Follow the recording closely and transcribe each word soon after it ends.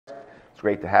It's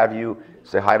great to have you.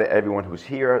 Say hi to everyone who's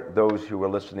here, those who are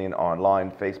listening online,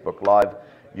 Facebook Live,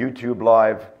 YouTube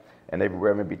Live, and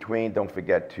everywhere in between. Don't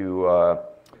forget to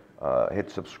hit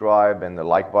subscribe and the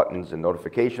like buttons and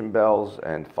notification bells,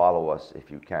 and follow us if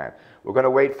you can. We're going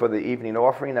to wait for the evening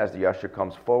offering as the usher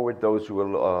comes forward. Those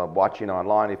who are watching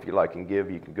online, if you like and give,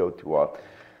 you can go to our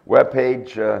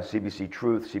webpage, CBC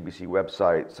Truth, CBC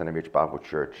website,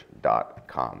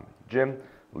 centerbeachbiblechurch.com. Jim,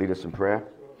 lead us in prayer.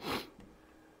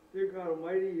 Dear God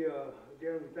Almighty,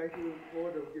 again, we thank you,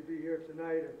 Lord, that we could be here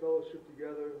tonight and fellowship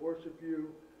together, worship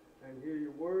you, and hear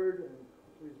your word. And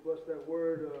please bless that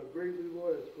word greatly,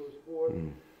 Lord, as it goes forth.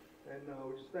 And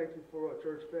we just thank you for our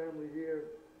church family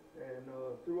here. And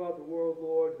throughout the world,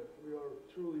 Lord, we are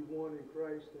truly one in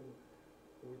Christ. And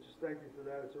we just thank you for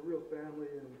that. It's a real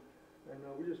family. And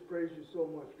we just praise you so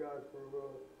much, God, for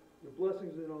your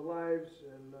blessings in our lives.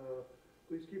 And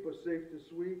please keep us safe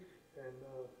this week. And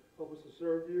help us to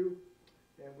serve you,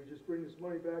 and we just bring this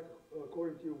money back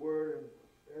according to your word, and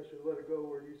ask you to let it go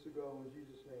where it needs to go in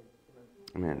Jesus' name.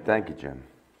 Amen. Amen. Thank you, Jim.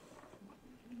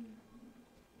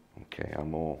 Okay,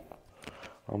 I'm all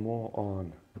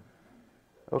on.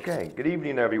 Okay, good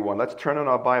evening, everyone. Let's turn in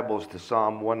our Bibles to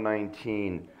Psalm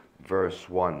 119, verse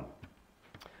 1. A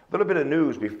little bit of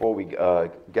news before we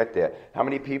get there. How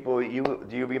many people,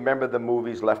 do you remember the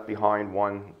movies Left Behind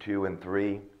 1, 2, and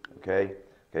 3? Okay,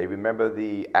 remember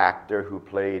the actor who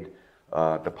played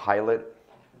the pilot,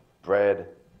 Brad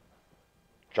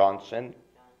Johnson?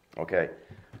 Okay,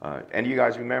 any of you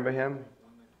guys remember him?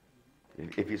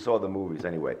 If you saw the movies,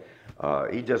 anyway.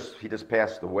 He just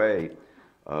passed away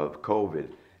of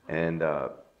COVID, and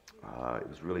he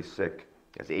was really sick.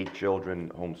 He has 8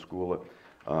 children, homeschooler.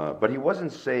 But he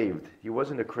wasn't saved. He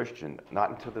wasn't a Christian,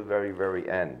 not until the very,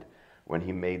 very end when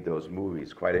he made those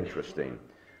movies. Quite interesting.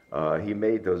 He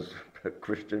made those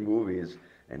Christian movies,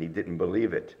 and he didn't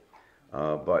believe it.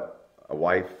 But a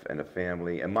wife and a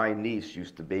family, and my niece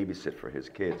used to babysit for his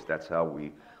kids. That's how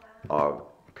we are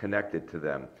connected to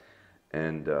them.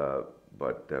 And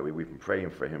we've been praying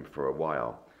for him for a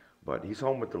while. But he's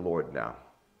home with the Lord now.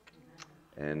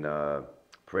 And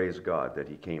praise God that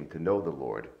he came to know the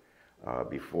Lord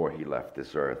before he left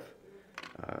this earth.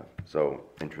 So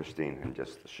interesting, and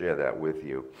just to share that with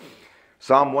you.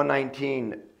 Psalm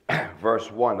 119, verse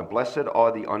 1, blessed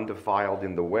are the undefiled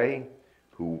in the way,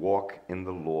 who walk in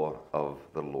the law of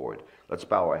the Lord. Let's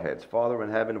bow our heads. Father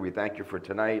in heaven, we thank you for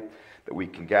tonight, that we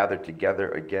can gather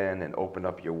together again and open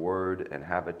up your word and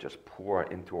have it just pour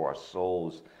into our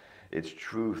souls. Its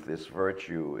truth, its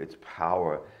virtue, its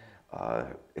power,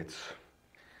 its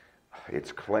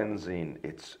cleansing,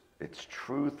 its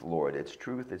truth, Lord. It's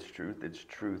truth, it's truth, it's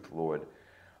truth, Lord.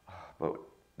 But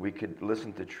we could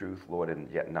listen to truth, Lord, and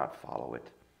yet not follow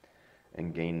it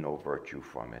and gain no virtue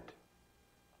from it.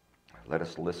 Let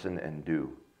us listen and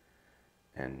do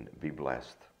and be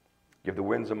blessed. Give the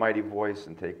winds a mighty voice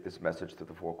and take this message to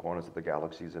the 4 corners of the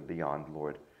galaxies and beyond,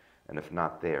 Lord. And if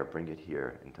not there, bring it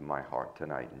here into my heart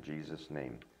tonight. In Jesus'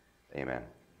 name, amen.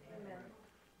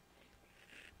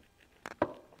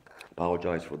 Amen.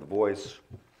 Apologize for the voice.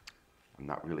 I'm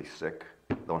not really sick.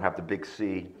 Don't have the big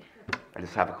C. I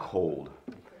just have a cold.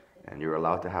 And you're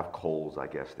allowed to have colds, I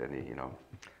guess, I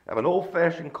have an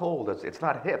old-fashioned cold. It's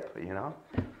not hip, I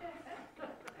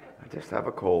just have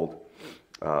a cold.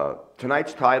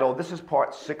 Tonight's title, this is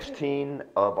part 16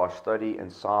 of our study in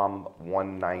Psalm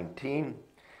 119.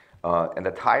 And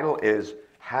the title is,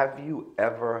 Have You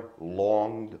Ever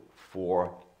Longed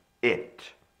for It?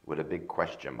 With a big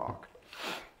question mark.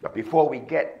 But before we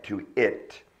get to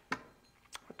it,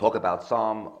 talk about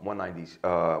Psalm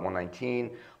 119,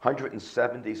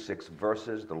 176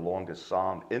 verses, the longest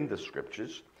psalm in the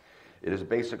scriptures. It is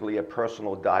basically a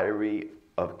personal diary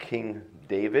of King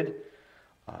David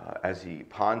as he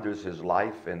ponders his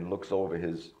life and looks over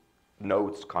his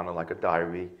notes, kind of like a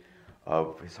diary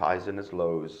of his highs and his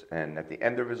lows. And at the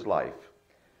end of his life,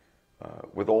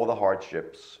 with all the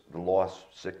hardships, the loss,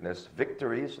 sickness,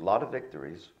 victories, a lot of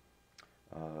victories,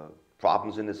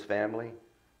 problems in his family,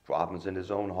 problems in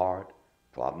his own heart,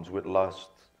 problems with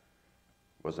lust,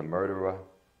 was a murderer,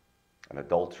 an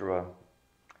adulterer,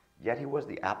 yet he was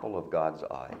the apple of God's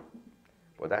eye.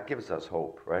 Well, that gives us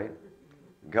hope, right?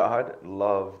 God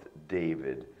loved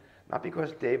David, not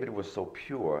because David was so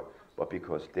pure, but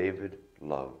because David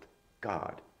loved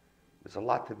God. There's a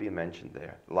lot to be mentioned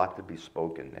there, a lot to be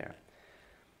spoken there.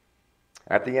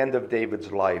 At the end of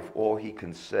David's life, all he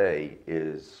can say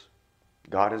is,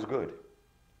 God is good,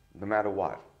 no matter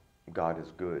what. God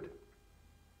is good.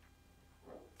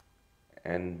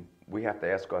 And we have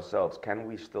to ask ourselves, can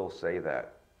we still say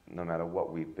that no matter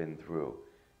what we've been through?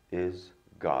 Is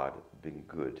God been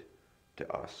good to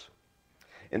us?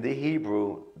 In the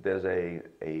Hebrew, there's a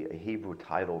Hebrew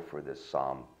title for this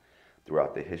psalm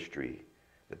throughout the history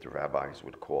that the rabbis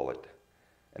would call it.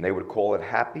 And they would call it,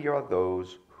 "Happy are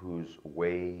those whose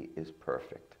way is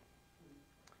perfect."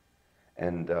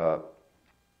 And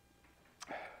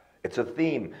it's a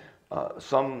theme.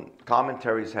 Some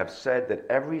commentaries have said that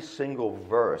every single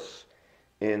verse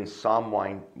in Psalm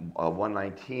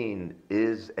 119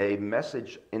 is a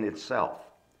message in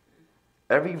itself.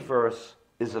 Every verse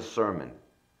is a sermon.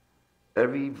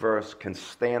 Every verse can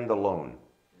stand alone.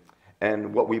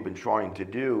 And what we've been trying to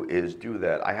do is do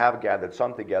that. I have gathered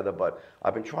some together, but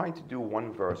I've been trying to do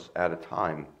one verse at a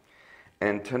time.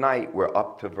 And tonight we're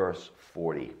up to verse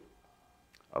 40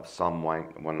 of Psalm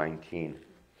 119.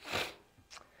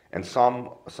 And Psalm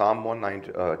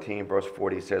 119, verse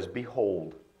 40 says,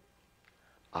 "Behold,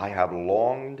 I have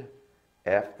longed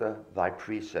after thy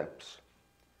precepts.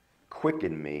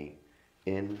 Quicken me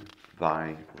in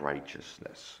thy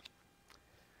righteousness."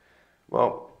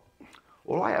 Well,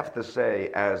 all I have to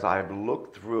say as I've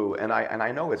looked through, and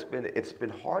I know it's been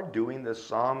hard doing this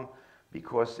psalm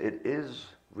because it is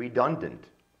redundant.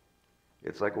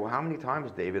 It's like, well, how many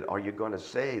times, David, are you going to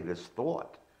say this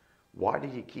thought? Why do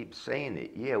you keep saying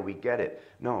it? Yeah, we get it.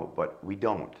 No, but we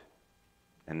don't.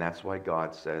 And that's why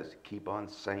God says, keep on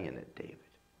saying it, David.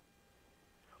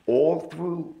 All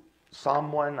through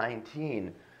Psalm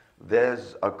 119,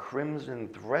 there's a crimson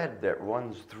thread that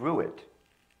runs through it.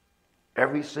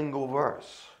 Every single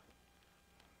verse.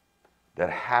 That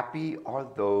happy are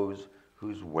those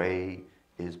whose way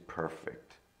is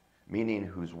perfect. Meaning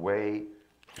whose way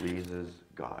pleases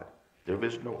God. There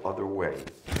is no other way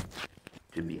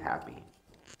to be happy.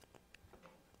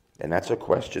 And that's a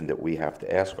question that we have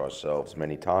to ask ourselves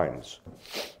many times.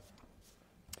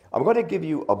 I'm going to give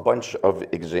you a bunch of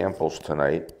examples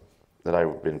tonight that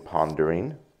I've been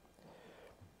pondering.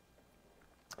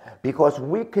 Because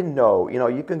we can know,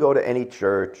 you can go to any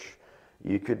church,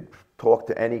 you could talk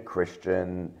to any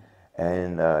Christian,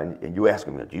 and you ask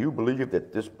them, do you believe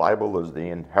that this Bible is the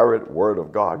inerrant word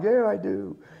of God? Yeah, I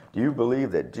do. Do you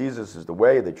believe that Jesus is the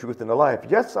way, the truth, and the life?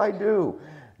 Yes, I do.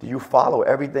 Do you follow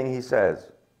everything he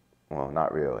says? Well,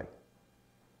 not really.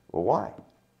 Well, why?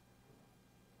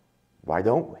 Why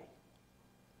don't we?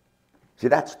 See,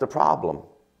 that's the problem.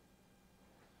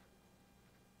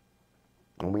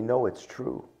 And we know it's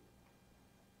true.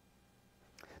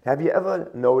 Have you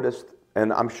ever noticed,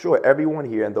 and I'm sure everyone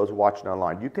here and those watching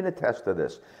online, you can attest to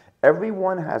this,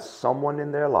 everyone has someone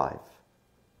in their life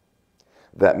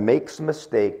that makes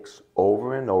mistakes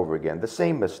over and over again, the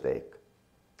same mistake.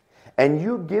 And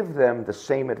you give them the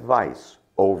same advice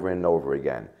over and over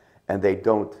again, and they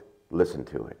don't listen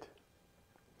to it.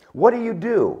 What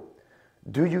do?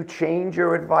 Do you change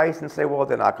your advice and say, well,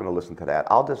 they're not going to listen to that.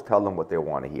 I'll just tell them what they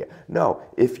want to hear. No,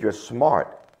 if you're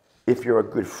smart, if you're a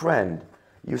good friend,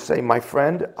 you say, my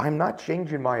friend, I'm not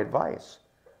changing my advice.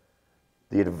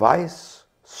 The advice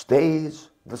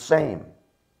stays the same.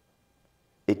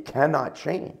 It cannot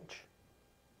change.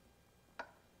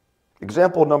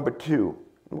 Example number 2.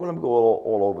 I'm going to go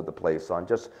all over the place on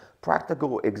just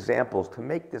practical examples to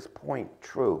make this point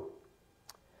true.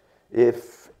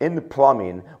 If in the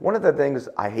plumbing, one of the things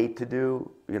I hate to do,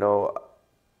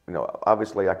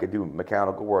 obviously I could do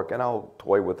mechanical work and I'll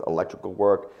toy with electrical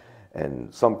work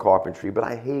and some carpentry, but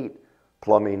I hate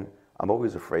plumbing. I'm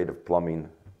always afraid of plumbing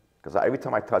because every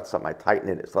time I touch something, I tighten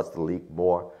it, it starts to leak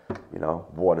more.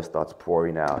 Water starts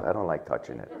pouring out. I don't like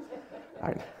touching it.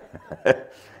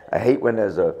 I hate when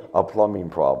there's a plumbing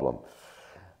problem.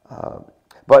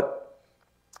 But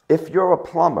if you're a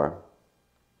plumber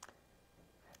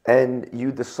and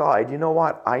you decide, you know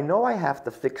what, I know I have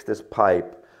to fix this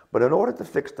pipe, but in order to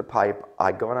fix the pipe,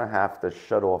 I'm going to have to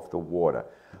shut off the water.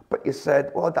 But you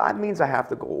said, well, that means I have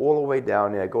to go all the way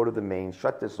down there, go to the main,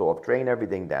 shut this off, drain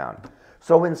everything down.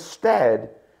 So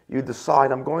instead, you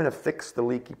decide, I'm going to fix the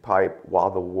leaky pipe while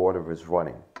the water is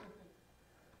running.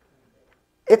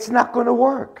 It's not going to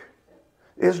work.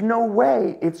 There's no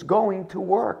way it's going to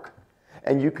work.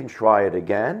 And you can try it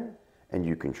again, and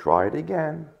you can try it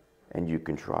again, and you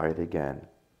can try it again.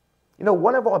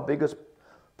 One of our biggest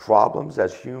problems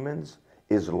as humans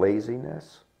is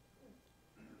laziness.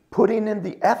 Putting in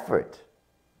the effort.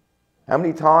 How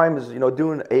many times,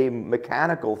 doing a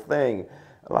mechanical thing,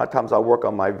 a lot of times I work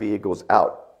on my vehicles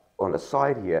out on the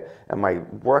side here, and my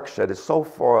work shed is so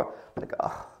far, I don't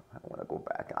want to go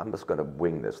back. I'm just going to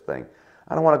wing this thing.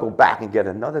 I don't want to go back and get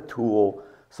another tool,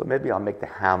 so maybe I'll make the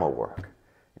hammer work.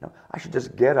 I should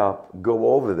just get up,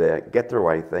 go over there, get the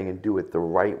right thing, and do it the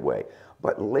right way.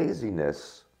 But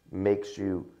laziness makes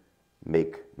you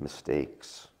make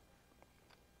mistakes.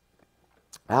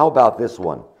 How about this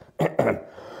one?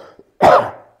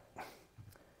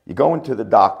 You go into the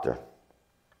doctor.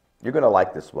 You're going to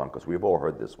like this one because we've all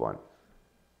heard this one.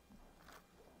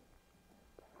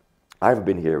 I've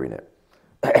been hearing it.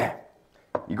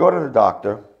 You go to the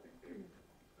doctor.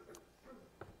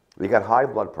 You got high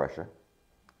blood pressure.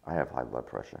 I have high blood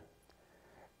pressure.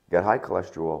 You got high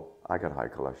cholesterol. I got high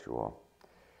cholesterol.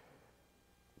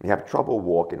 You have trouble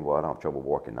walking. Well, I don't have trouble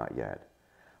walking, not yet.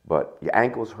 But your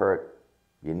ankles hurt.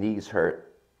 Your knees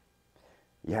hurt.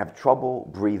 You have trouble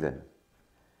breathing.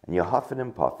 And you're huffing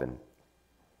and puffing.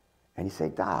 And you say,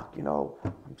 Doc, you know,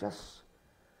 I'm just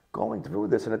going through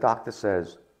this. And the doctor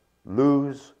says,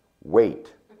 lose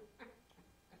weight.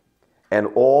 And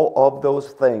all of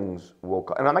those things will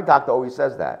come. And my doctor always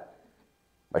says that.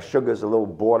 My sugar's a little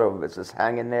border, it's just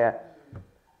hanging there.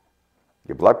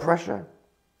 Your blood pressure,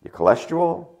 your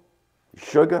cholesterol, your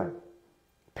sugar,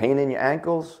 pain in your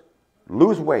ankles,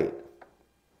 lose weight.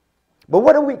 But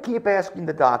what do we keep asking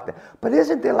the doctor? But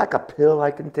isn't there like a pill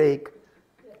I can take?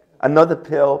 Another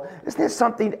pill? Is there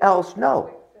something else?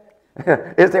 No.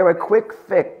 Is there a quick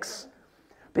fix?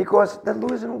 Because the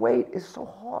losing weight is so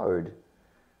hard.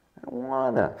 I don't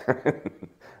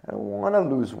want to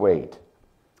lose weight.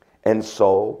 And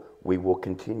so we will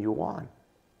continue on.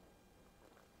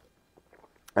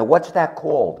 And what's that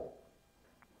called?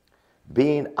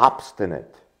 Being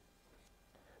obstinate,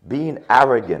 being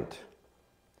arrogant,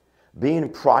 being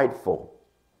prideful,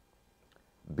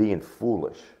 being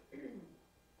foolish.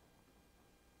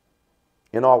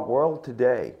 In our world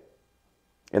today,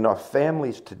 in our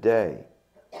families today,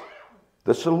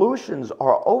 the solutions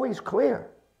are always clear.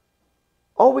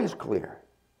 Always clear.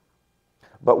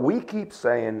 But we keep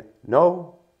saying,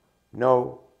 no,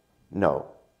 no, no.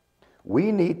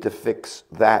 We need to fix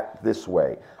that this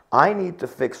way. I need to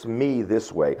fix me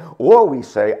this way. Or we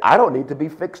say, I don't need to be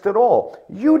fixed at all.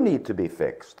 You need to be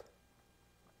fixed.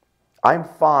 I'm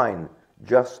fine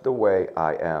just the way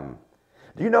I am.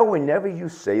 Do you know whenever you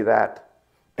say that,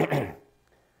 and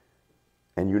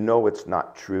you know it's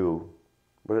not true,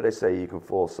 what do they say? You can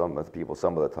fool some of the people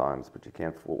some of the times, but you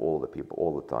can't fool all the people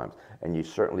all the times. And you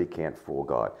certainly can't fool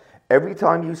God. Every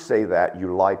time you say that,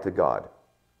 you lie to God.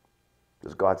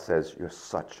 Because God says, you're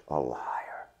such a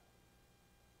liar.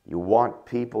 You want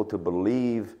people to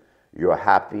believe you're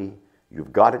happy,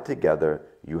 you've got it together,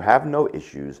 you have no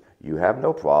issues, you have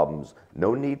no problems,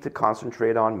 no need to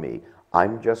concentrate on me.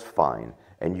 I'm just fine.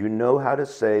 And you know how to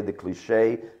say the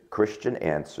cliche Christian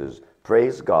answers.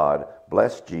 Praise God,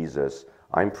 bless Jesus,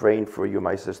 I'm praying for you,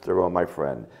 my sister or my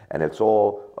friend, and it's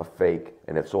all a fake,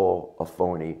 and it's all a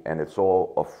phony, and it's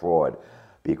all a fraud,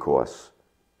 because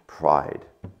pride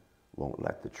won't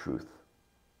let the truth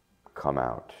come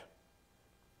out.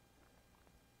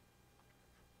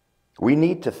 We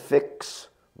need to fix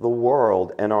the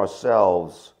world and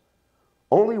ourselves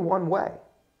only one way,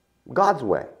 God's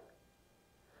way.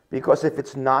 Because if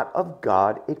it's not of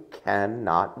God, it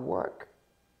cannot work.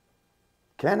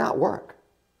 Cannot work.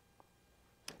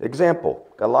 Example,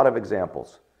 got a lot of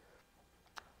examples.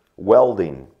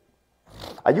 Welding.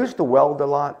 I used to weld a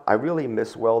lot. I really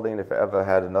miss welding. If I ever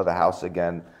had another house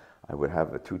again, I would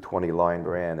have the 220 line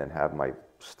ran and have my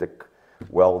stick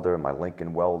welder, my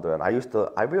Lincoln welder. And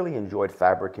I really enjoyed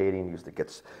fabricating.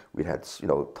 We had,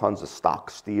 tons of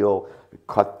stock steel,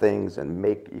 cut things and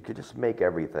you could just make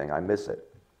everything. I miss it.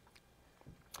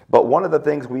 But one of the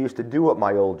things we used to do at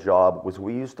my old job was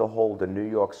we used to hold a New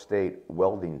York State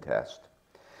welding test.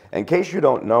 In case you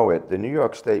don't know it, the New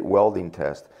York State welding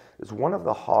test is one of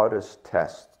the hardest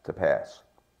tests to pass.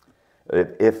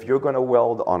 If you're going to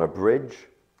weld on a bridge,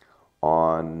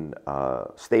 on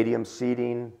stadium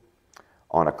seating,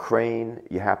 on a crane,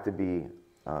 you have to be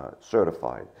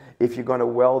certified. If you're going to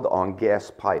weld on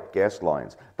gas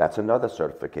lines, that's another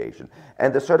certification.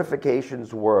 And the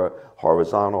certifications were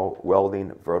horizontal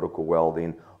welding, vertical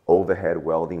welding, overhead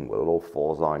welding, where it all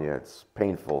falls on you. It's a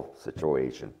painful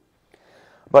situation.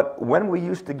 But when we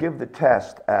used to give the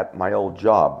test at my old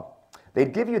job,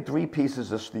 they'd give you 3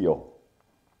 pieces of steel.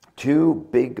 2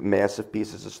 big, massive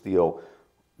pieces of steel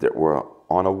that were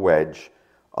on a wedge,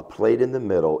 a plate in the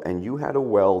middle, and you had to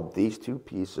weld these 2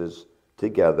 pieces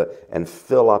together and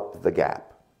fill up the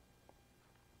gap.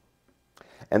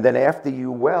 And then after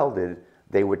you welded,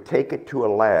 they would take it to a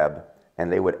lab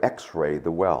and they would x-ray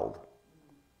the weld.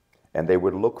 And they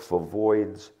would look for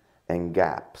voids and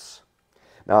gaps.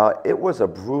 Now, it was a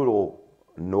brutal,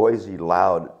 noisy,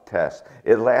 loud test.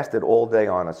 It lasted all day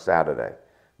on a Saturday,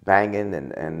 banging,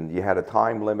 and you had a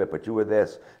time limit, but you were there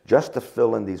just to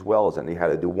fill in these welds, and you had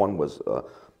to do, one was,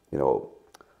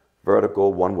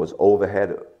 vertical, one was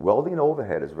overhead. Welding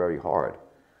overhead is very hard.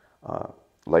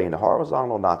 Laying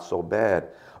horizontal, not so bad.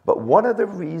 But one of the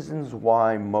reasons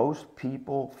why most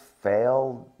people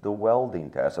failed the welding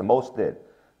test, and most did,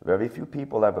 very few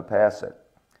people ever pass it,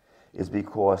 is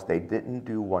because they didn't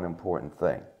do one important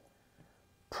thing.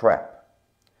 Prep.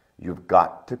 You've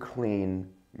got to clean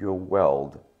your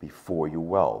weld before you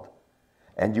weld.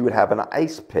 And you would have an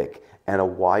ice pick and a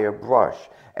wire brush.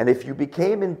 And if you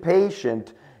became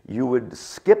impatient, you would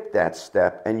skip that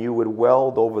step and you would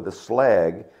weld over the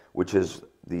slag, which is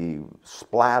the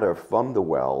splatter from the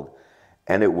weld,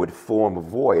 and it would form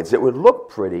voids. It would look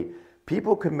pretty.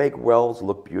 People can make welds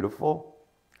look beautiful,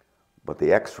 but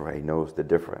the X-ray knows the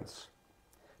difference.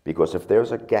 Because if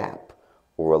there's a gap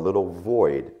or a little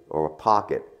void or a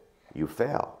pocket, you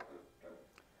fail.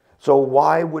 So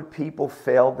why would people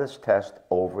fail this test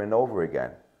over and over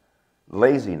again?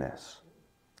 Laziness.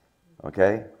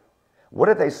 Okay? What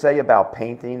did they say about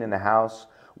painting in a house?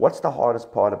 What's the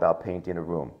hardest part about painting a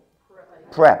room?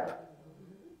 Prep.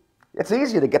 It's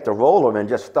easy to get the roller and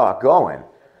just start going.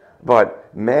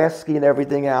 But masking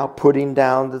everything out, putting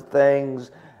down the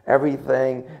things,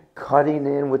 everything, cutting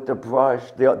in with the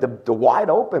brush, the wide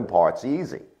open part's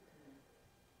easy.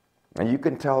 And you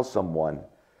can tell someone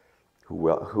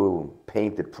who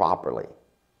painted properly.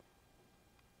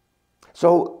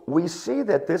 So we see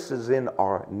that this is in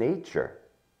our nature.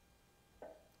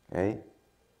 Okay?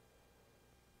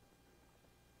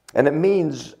 And it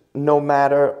means no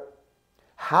matter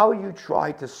how you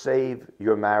try to save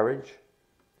your marriage,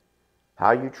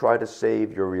 how you try to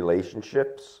save your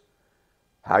relationships,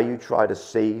 how you try to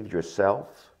save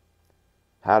yourself,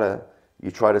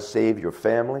 you try to save your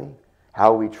family,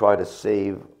 how we try to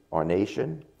save our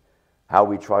nation, how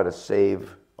we try to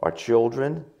save our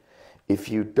children, if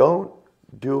you don't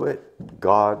do it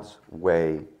God's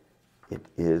way, it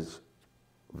is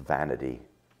vanity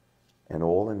and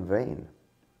all in vain.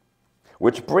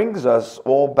 Which brings us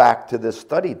all back to this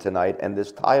study tonight and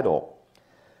this title.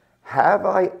 Have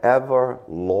I ever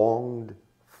longed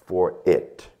for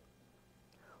it?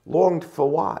 Longed for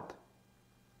what?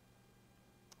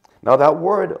 Now that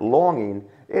word longing,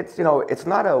 it's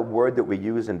not a word that we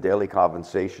use in daily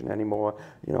conversation anymore.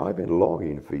 I've been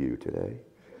longing for you today.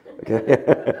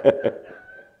 Okay?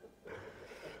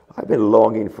 I've been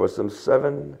longing for some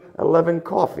 7-Eleven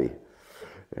coffee.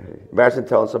 Imagine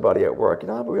telling somebody at work,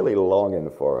 I'm really longing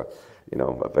for,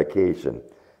 a vacation.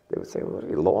 They would say, what are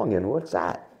you longing? What's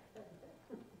that?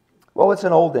 Well, it's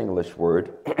an old English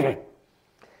word.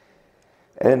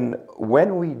 And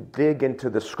when we dig into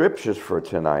the scriptures for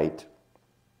tonight,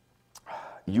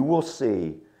 you will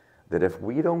see that if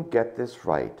we don't get this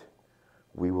right,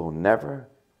 we will never,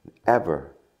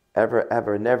 ever, ever,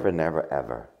 ever, never, never,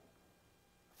 ever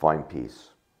find peace.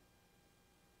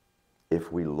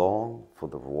 If we long for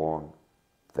the wrong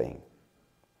thing.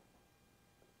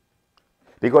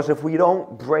 Because if we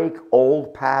don't break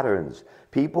old patterns,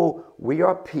 we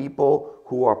are people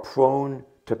who are prone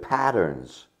to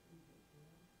patterns.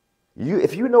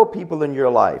 If you know people in your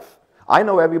life, I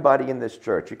know everybody in this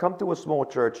church. You come to a small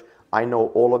church, I know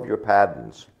all of your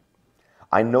patterns.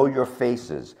 I know your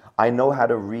faces. I know how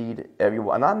to read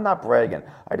everyone. And I'm not bragging.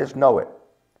 I just know it.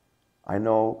 I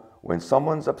know when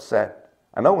someone's upset.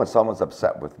 I know when someone's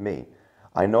upset with me.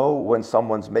 I know when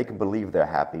someone's making believe they're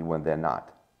happy when they're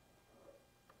not.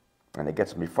 And it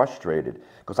gets me frustrated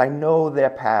because I know their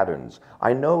patterns.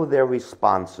 I know their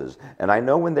responses. And I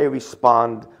know when they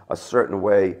respond a certain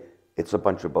way, it's a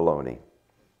bunch of baloney.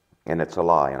 And it's a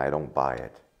lie, and I don't buy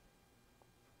it.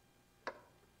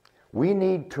 We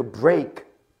need to break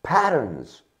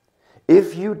patterns.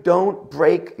 If you don't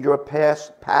break your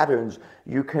past patterns,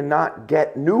 you cannot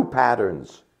get new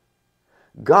patterns.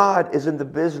 God is in the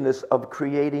business of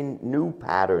creating new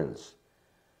patterns.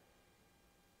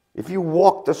 If you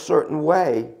walked a certain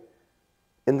way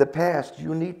in the past,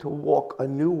 you need to walk a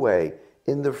new way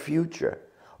in the future.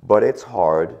 But it's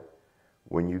hard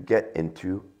when you get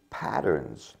into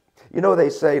patterns. They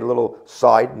say, a little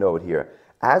side note here,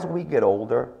 as we get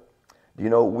older,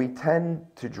 we tend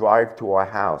to drive to our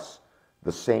house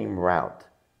the same route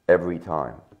every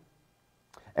time.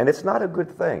 And it's not a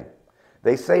good thing.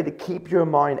 They say to keep your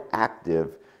mind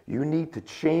active, you need to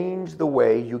change the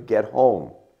way you get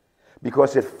home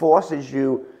because it forces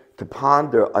you to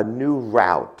ponder a new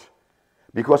route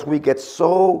because we get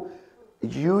so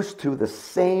used to the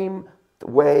same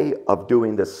way of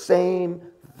doing the same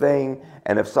thing,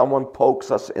 and if someone pokes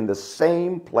us in the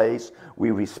same place, we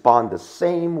respond the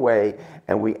same way,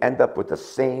 and we end up with the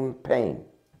same pain.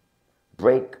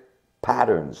 Break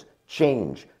patterns,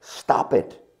 change, stop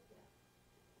it.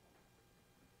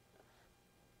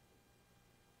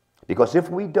 Because if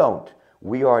we don't,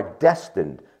 we are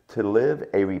destined to live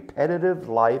a repetitive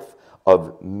life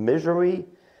of misery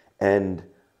and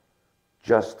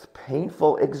just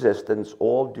painful existence,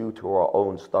 all due to our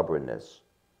own stubbornness.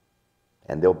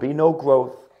 And there'll be no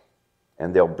growth,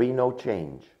 and there'll be no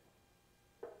change.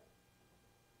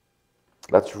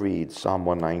 Let's read Psalm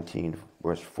 119,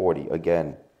 verse 40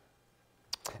 again.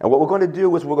 And what we're going to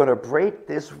do is we're going to break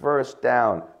this verse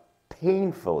down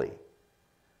painfully,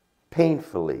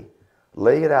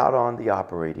 lay it out on the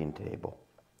operating table.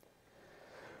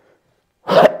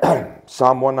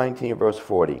 Psalm 119, verse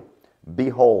 40.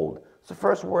 Behold. It's the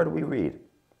first word we read.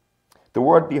 The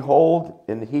word behold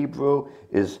in Hebrew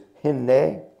is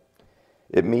hinne.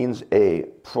 It means a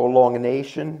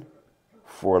prolongation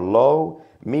for lo,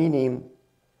 meaning,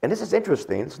 and this is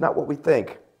interesting, it's not what we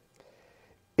think.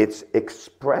 It's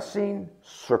expressing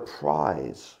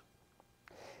surprise.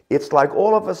 It's like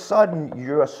all of a sudden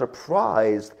you're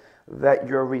surprised that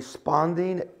you're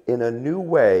responding in a new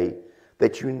way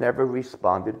that you never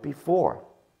responded before.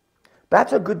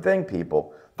 That's a good thing,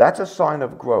 people. That's a sign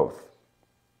of growth.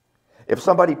 If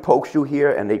somebody pokes you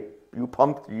here and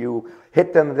you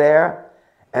hit them there,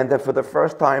 and then for the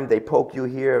first time they poke you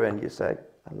here and you say,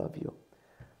 I love you.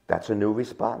 That's a new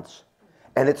response.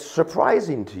 And it's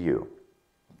surprising to you.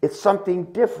 It's something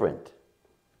different.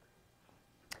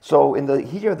 So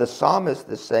here the psalmist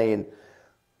is saying,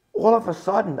 all of a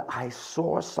sudden I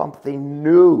saw something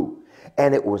new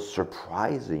and it was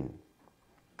surprising.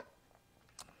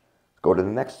 Go to the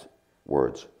next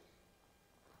words.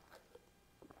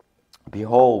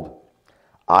 Behold,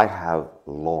 I have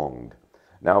longed.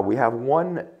 Now we have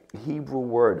one Hebrew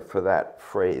word for that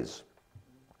phrase.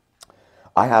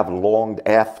 I have longed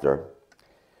after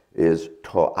is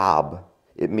to'ab.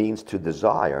 It means to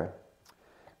desire.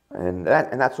 And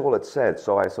that's all it said.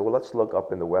 So I said, well, let's look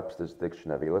up in the Webster's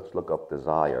Dictionary. Let's look up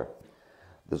desire.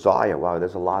 Desire, wow,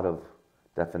 there's a lot of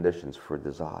definitions for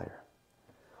desire.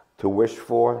 To wish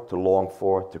for, to long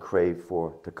for, to crave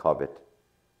for, to covet,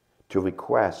 to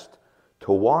request,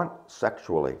 to want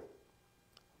sexually,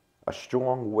 a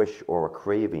strong wish or a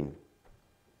craving,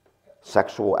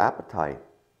 sexual appetite,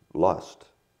 lust,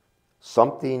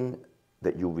 something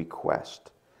that you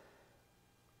request,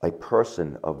 a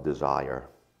person of desire.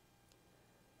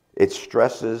 It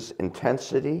stresses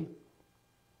intensity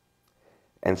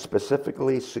and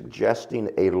specifically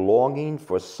suggesting a longing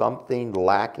for something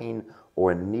lacking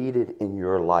or needed in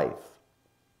your life.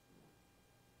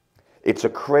 It's a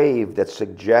crave that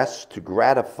suggests to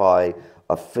gratify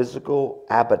a physical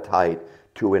appetite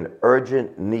to an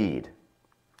urgent need.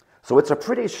 So it's a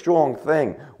pretty strong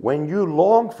thing. When you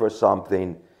long for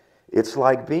something, it's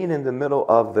like being in the middle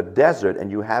of the desert and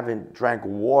you haven't drank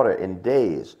water in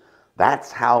days.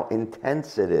 That's how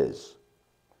intense it is.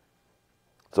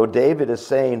 So David is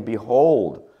saying,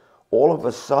 behold, all of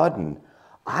a sudden,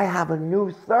 I have a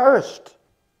new thirst.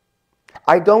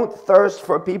 I don't thirst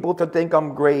for people to think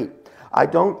I'm great. I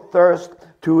don't thirst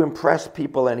to impress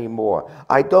people anymore.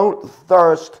 I don't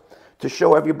thirst to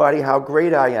show everybody how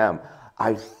great I am.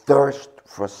 I thirst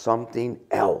for something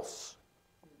else.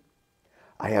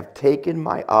 I have taken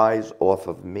my eyes off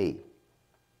of me.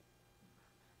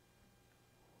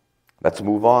 Let's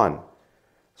move on.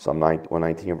 Psalm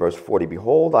 119, verse 40.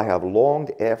 Behold, I have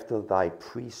longed after thy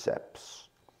precepts.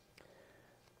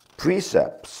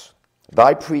 Precepts.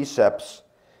 Thy precepts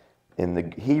in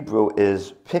the Hebrew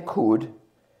is pikud.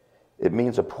 It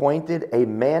means appointed, a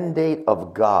mandate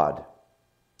of God,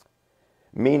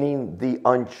 meaning the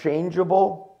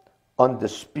unchangeable,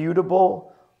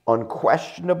 undisputable,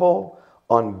 unquestionable,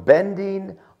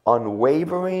 unbending,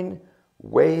 unwavering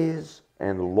ways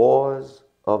and laws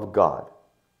of God.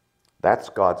 That's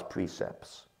God's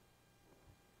precepts.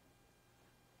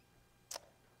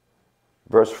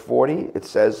 Verse 40, it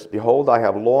says, behold, I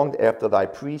have longed after thy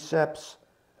precepts.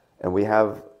 And we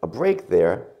have a break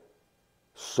there.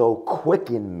 So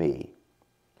quicken me.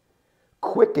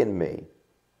 Quicken me.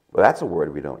 Well, that's a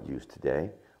word we don't use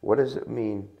today. What does it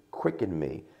mean, quicken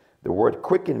me? The word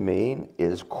quicken me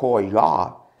is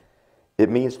koyah. It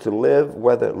means to live,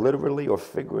 whether literally or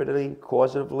figuratively,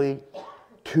 causatively,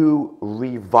 to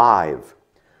revive,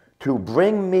 to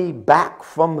bring me back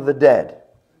from the dead.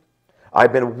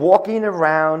 I've been walking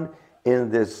around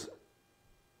in this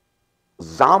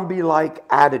zombie-like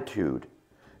attitude,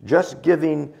 just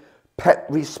giving pet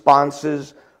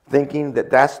responses, thinking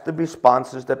that that's the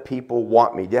responses that people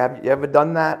want me. You ever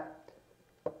done that?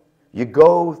 You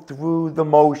go through the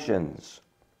motions.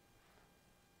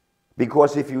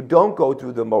 Because if you don't go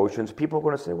through the motions, people are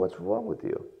going to say, what's wrong with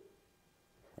you?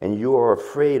 And you are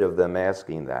afraid of them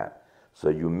asking that. So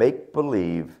you make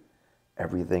believe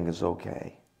everything is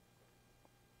okay.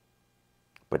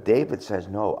 But David says,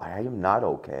 no, I am not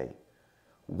okay.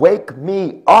 Wake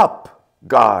me up,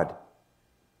 God.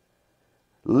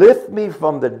 Lift me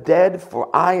from the dead,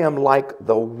 for I am like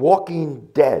the walking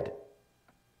dead.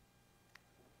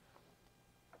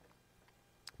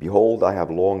 Behold, I have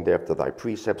longed after thy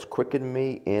precepts. Quicken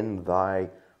me in thy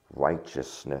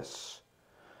righteousness.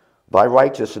 Thy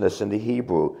righteousness in the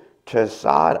Hebrew,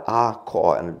 tesad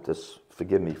akor, and just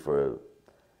forgive me for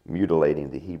mutilating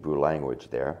the Hebrew language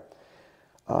there.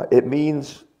 It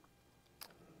means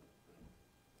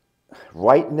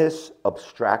rightness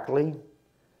abstractly,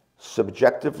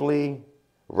 subjectively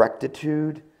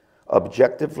rectitude,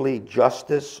 objectively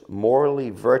justice,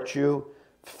 morally virtue,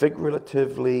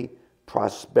 figuratively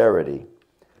prosperity.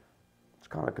 It's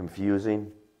kind of confusing.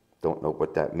 Don't know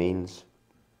what that means.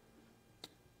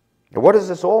 And what does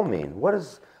this all mean? What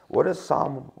is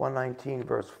Psalm 119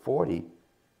 verse 40?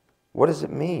 What does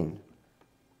it mean?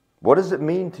 What does it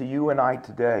mean to you and I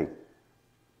today?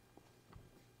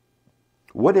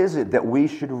 What is it that we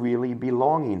should really be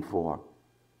longing for?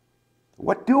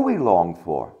 What do we long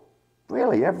for?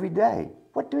 Really, every day.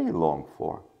 What do you long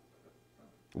for?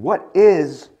 What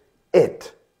is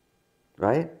it?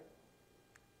 Right?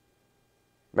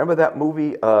 Remember that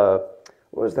movie, what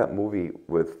was that movie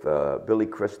with Billy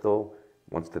Crystal,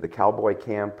 went to the cowboy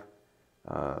camp?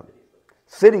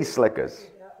 City Slickers.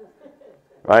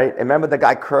 Right? And remember the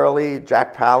guy Curly,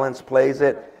 Jack Palance plays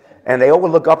it? And they all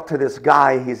look up to this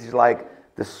guy. He's like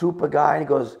the super guy. And he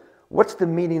goes, what's the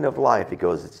meaning of life? He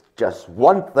goes, it's just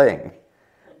one thing.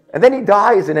 And then he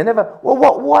dies and they never, well,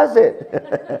 what was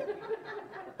it?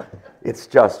 It's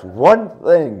just one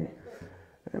thing.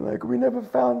 And like, we never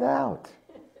found out.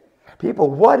 People,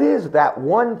 what is that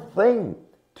one thing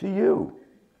to you?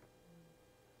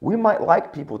 We might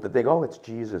like people to think, oh, it's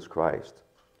Jesus Christ.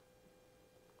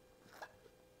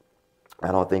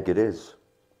 I don't think it is.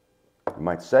 You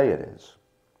might say it is.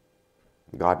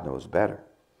 God knows better.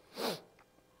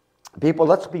 People,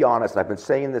 let's be honest. I've been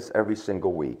saying this every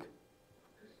single week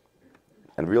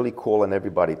and really calling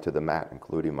everybody to the mat,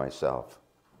 including myself.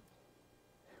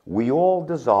 We all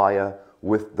desire,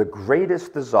 with the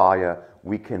greatest desire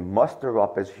we can muster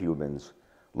up as humans,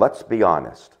 let's be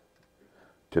honest,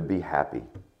 to be happy.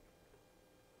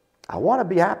 I want to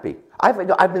be happy.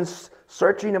 I've been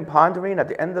searching and pondering at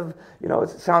the end of, it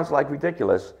sounds like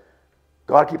ridiculous.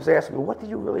 God keeps asking me, what do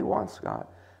you really want,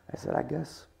 Scott? I said, I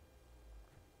guess.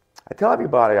 I tell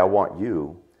everybody I want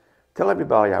you. Tell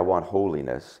everybody I want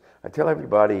holiness. I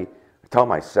tell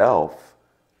myself,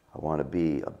 I want to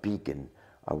be a beacon.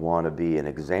 I want to be an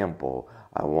example.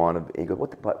 I want to be,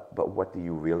 but what do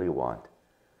you really want?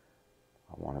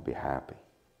 I want to be happy.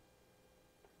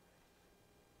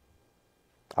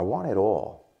 I want it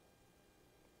all.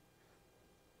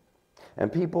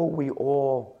 And people, we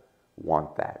all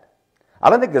want that. I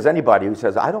don't think there's anybody who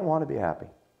says, I don't want to be happy.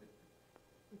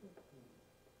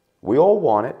 We all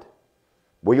want it.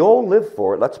 We all live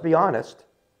for it, let's be honest.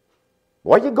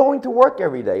 Why are you going to work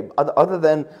every day? Other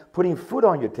than putting food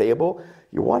on your table,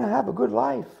 you want to have a good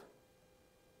life.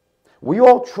 We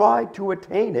all try to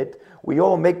attain it. We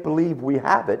all make believe we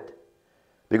have it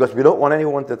because we don't want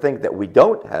anyone to think that we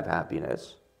don't have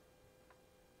happiness.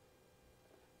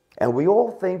 And we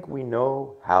all think we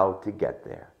know how to get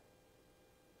there.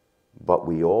 But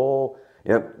we all,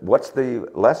 what's the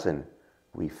lesson?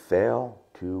 We fail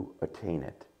to attain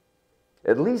it.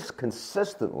 At least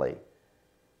consistently.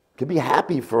 To be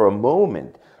happy for a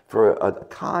moment, for a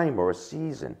time or a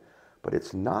season. But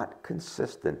it's not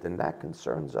consistent, and that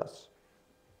concerns us.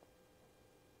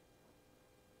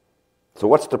 So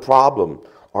what's the problem?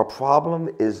 Our problem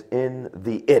is in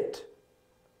the it.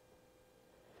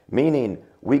 Meaning,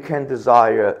 we can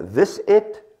desire this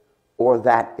it or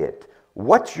that it.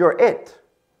 What's your it?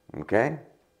 Okay?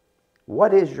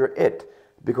 What is your it?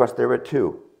 Because there are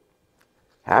two.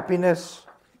 Happiness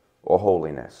or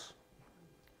holiness.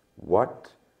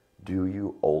 What do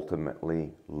you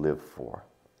ultimately live for?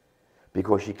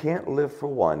 Because you can't live for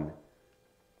one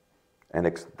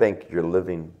and think you're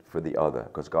living for the other.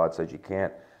 Because God says you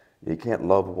can't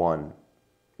love one,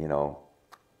 You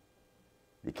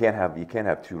can't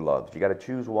have two loves. You got to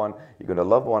choose one. You're going to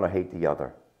love one or hate the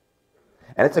other.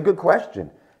 And it's a good question.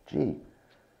 Gee,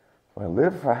 do I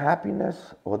live for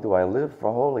happiness or do I live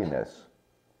for holiness?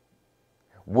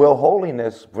 Will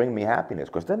holiness bring me happiness?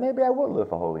 Because then maybe I will live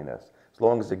for holiness, as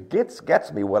long as it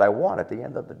gets me what I want at the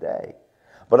end of the day.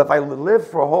 But if I live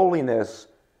for holiness,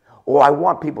 or I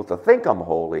want people to think I'm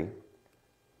holy,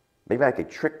 maybe I could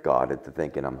trick God into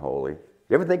thinking I'm holy.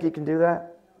 You ever think you can do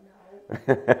that?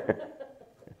 No. Do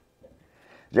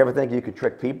you ever think you could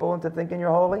trick people into thinking you're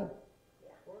holy?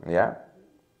 Yeah?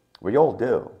 We all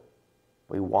do.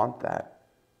 We want that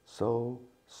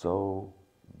so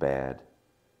bad.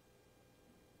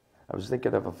 I was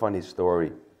thinking of a funny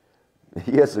story.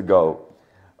 Years ago,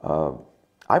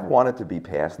 I've wanted to be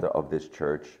pastor of this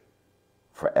church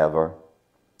forever.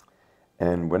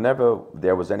 And whenever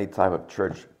there was any type of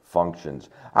church functions,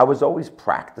 I was always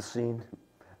practicing.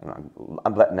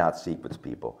 I'm letting out secrets,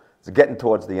 people. It's getting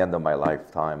towards the end of my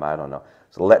lifetime, I don't know.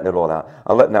 So letting it all out.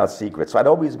 I'm letting out secrets. So I'd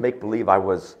always make believe I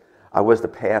was the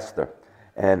pastor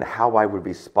and how I would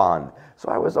respond. So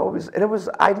I was always, and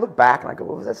I look back and I go,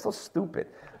 well, that's so stupid.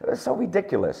 It's so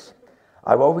ridiculous.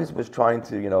 I always was trying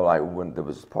to, like when there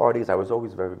was parties, I was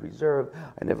always very reserved.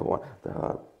 I never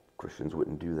Christians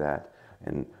wouldn't do that.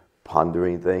 And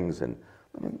pondering things and,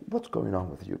 what's going on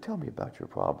with you? Tell me about your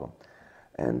problem.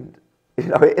 And,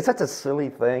 it's such a silly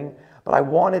thing, but I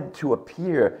wanted to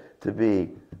appear to be,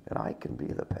 and I can be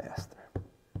the pastor.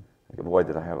 Boy,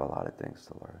 did I have a lot of things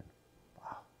to learn.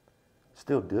 Wow.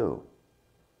 Still do.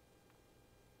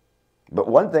 But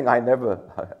one thing I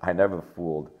never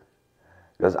fooled,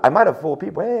 because I might have fooled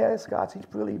people. Hey, Scott, he's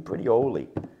really pretty holy.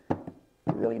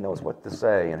 He really knows what to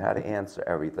say and how to answer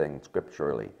everything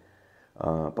scripturally.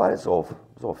 But it's all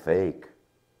fake,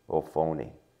 all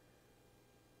phony.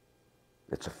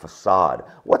 It's a facade.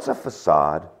 What's a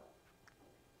facade?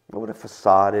 You know what a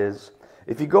facade is?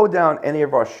 If you go down any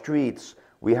of our streets,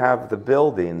 we have the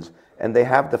buildings, and they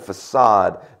have the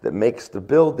facade that makes the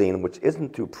building, which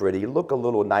isn't too pretty, look a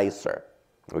little nicer,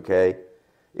 okay?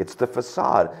 It's the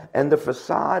facade. And the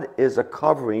facade is a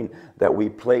covering that we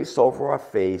place over our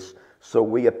face so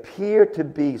we appear to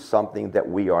be something that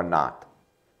we are not.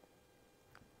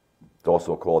 It's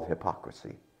also called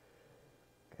hypocrisy.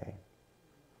 Okay?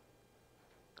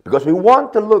 Because we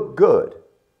want to look good.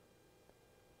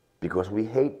 Because we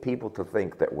hate people to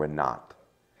think that we're not.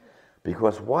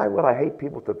 Because why would I hate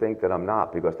people to think that I'm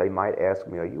not? Because they might ask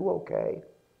me, are you okay?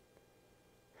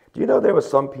 Do you know there are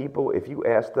some people, if you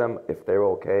ask them if they're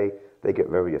okay, they get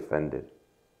very offended.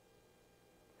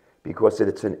 Because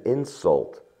it's an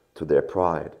insult to their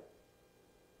pride.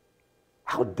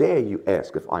 How dare you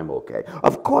ask if I'm okay?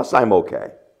 Of course I'm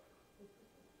okay.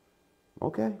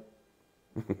 Okay.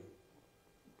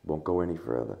 Won't go any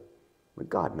further. But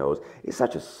God knows. It's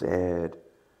such a sad,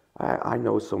 I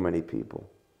know so many people.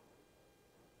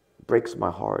 It breaks my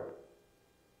heart.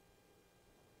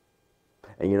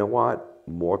 And you know what?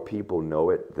 More people know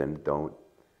it than don't.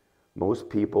 Most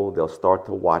people, they'll start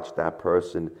to watch that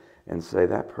person and say,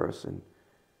 that person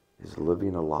is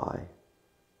living a lie.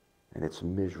 And it's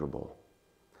miserable.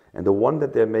 And the one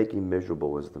that they're making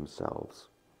miserable is themselves.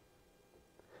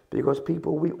 Because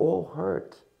people, we all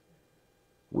hurt.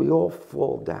 We all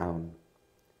fall down.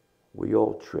 We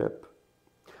all trip.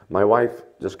 My wife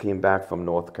just came back from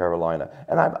North Carolina.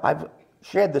 And I've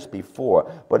shared this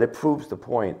before, but it proves the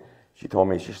point. She told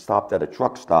me she stopped at a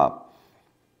truck stop.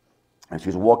 And she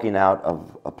was walking out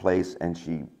of a place and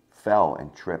she fell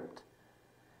and tripped.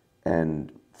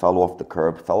 And fell off the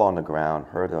curb, fell on the ground,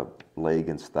 hurt her leg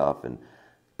and stuff. And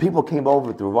people came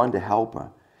over to run to help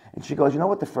her. And she goes, you know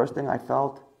what the first thing I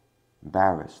felt?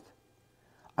 Embarrassed.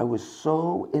 I was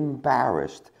so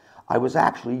embarrassed. I was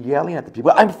actually yelling at the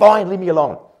people, I'm fine, leave me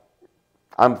alone.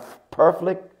 I'm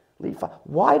perfectly fine.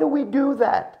 Why do we do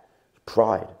that?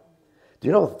 Pride. Do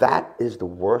you know that is the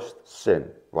worst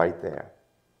sin right there?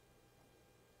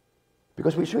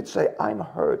 Because we should say, I'm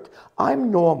hurt. I'm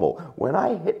normal. When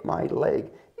I hit my leg,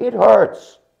 it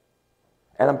hurts.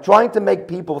 And I'm trying to make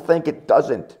people think it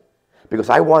doesn't. Because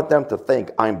I want them to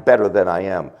think I'm better than I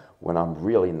am when I'm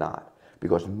really not.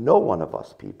 Because no one of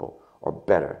us people are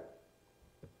better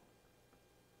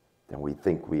than we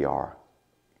think we are.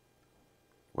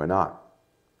 We're not.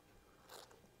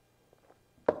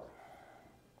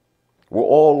 We're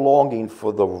all longing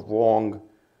for the wrong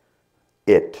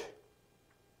it.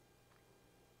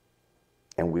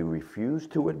 And we refuse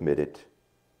to admit it.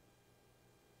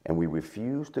 And we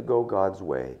refuse to go God's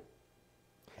way.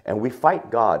 And we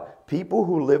fight God. People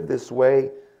who live this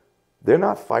way, they're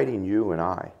not fighting you and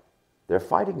I. They're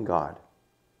fighting God.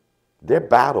 Their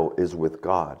battle is with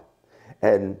God.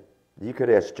 And you could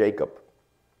ask Jacob,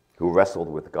 who wrestled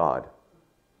with God.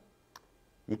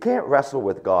 You can't wrestle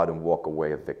with God and walk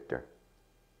away a victor.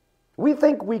 We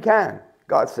think we can.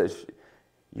 God says,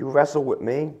 you wrestle with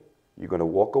me, you're going to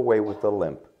walk away with a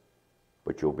limp,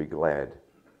 but you'll be glad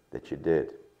that you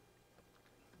did.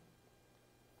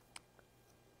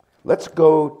 Let's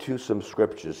go to some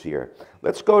scriptures here.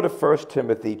 Let's go to 1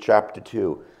 Timothy chapter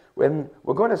 2. When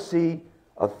we're going to see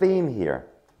a theme here.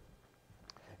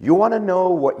 You want to know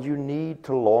what you need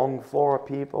to long for,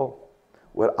 people?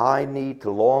 What I need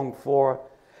to long for?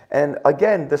 And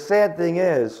again, the sad thing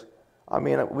is, I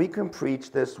mean, we can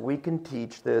preach this, we can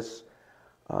teach this.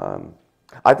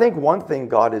 I think one thing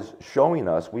God is showing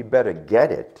us, we better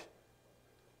get it.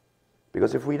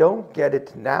 Because if we don't get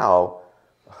it now,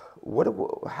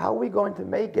 how are we going to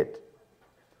make it?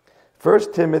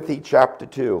 1 Timothy chapter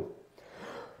 2.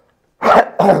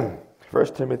 1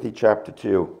 Timothy chapter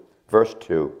 2, verse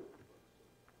 2.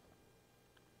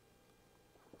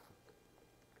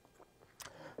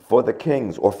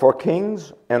 For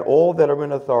kings and all that are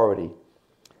in authority,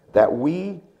 that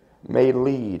we may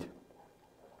lead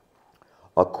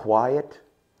a quiet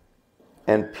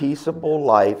and peaceable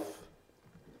life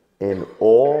in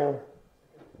all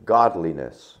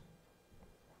godliness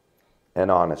and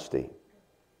honesty.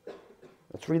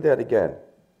 Let's read that again.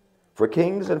 For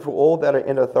kings and for all that are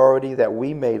in authority, that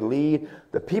we may lead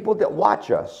the people that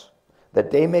watch us,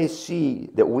 that they may see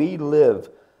that we live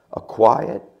a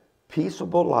quiet,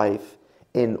 peaceable life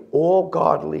in all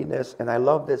godliness, and I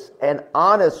love this, and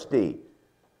honesty.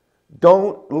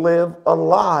 Don't live a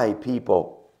lie,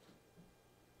 people.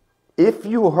 If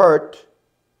you hurt,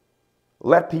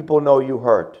 let people know you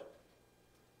hurt.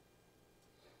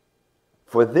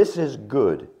 For this is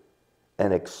good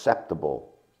and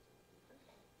acceptable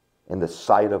in the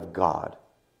sight of God,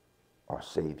 our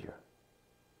Savior.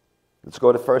 Let's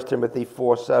go to 1 Timothy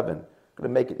 4:7. I'm going to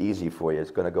make it easy for you.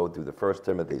 It's going to go through the 1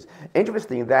 Timothy's.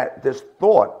 Interesting that this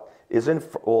thought is in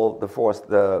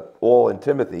all in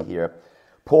Timothy here.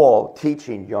 Paul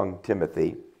teaching young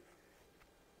Timothy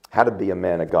how to be a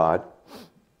man of God.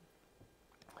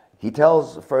 He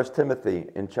tells 1 Timothy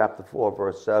in chapter 4,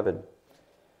 verse 7,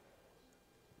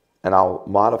 and I'll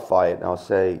modify it and I'll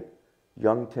say,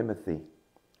 young Timothy,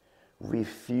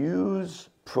 refuse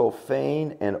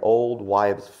profane and old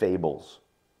wives' fables,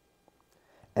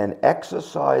 and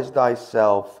exercise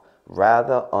thyself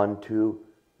rather unto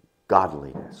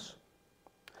godliness.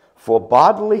 For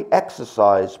bodily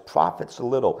exercise profits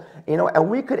little. And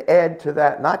we could add to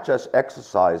that not just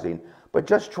exercising, but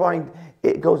just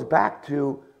it goes back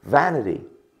to vanity.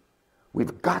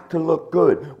 We've got to look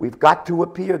good. We've got to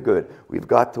appear good. We've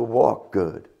got to walk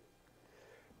good.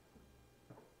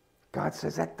 God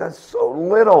says that does so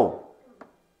little.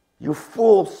 You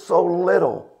fool so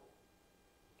little.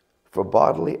 For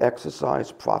bodily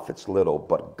exercise profits little,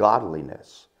 but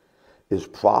godliness is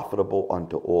profitable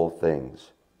unto all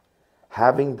things.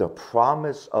 Having the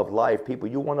promise of life. People,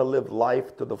 you want to live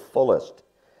life to the fullest.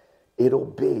 It'll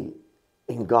be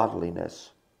in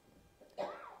godliness.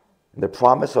 The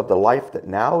promise of the life that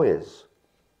now is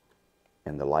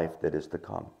and the life that is to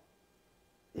come.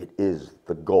 It is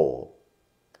the goal.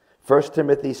 1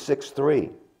 Timothy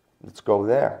 6:3. Let's go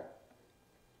there.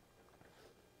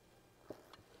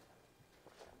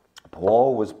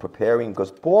 Paul was preparing,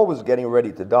 because Paul was getting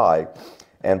ready to die,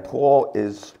 and Paul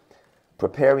is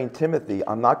preparing Timothy.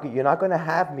 You're not going to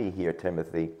have me here,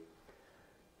 Timothy,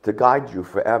 to guide you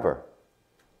forever.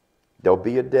 There'll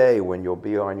be a day when you'll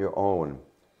be on your own.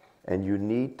 And you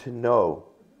need to know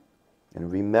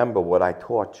and remember what I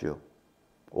taught you.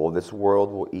 All this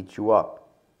world will eat you up.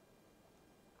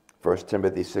 1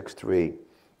 Timothy 6:3.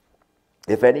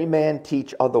 If any man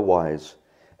teach otherwise,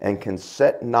 and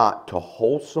consent not to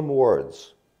wholesome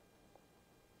words,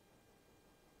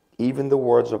 even the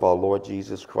words of our Lord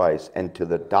Jesus Christ, and to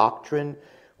the doctrine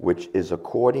which is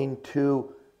according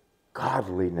to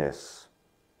godliness.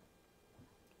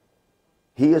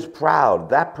 He is proud.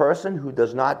 That person who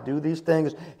does not do these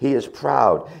things, he is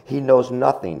proud. He knows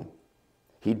nothing.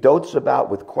 He dotes about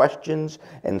with questions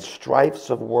and strifes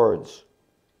of words,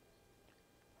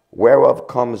 whereof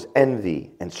comes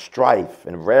envy and strife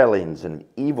and railings and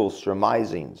evil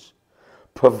surmisings,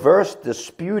 perverse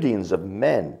disputings of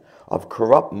men of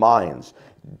corrupt minds,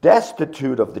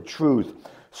 destitute of the truth,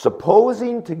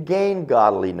 supposing to gain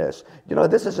godliness.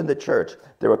 This is in the church.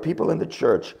 There are people in the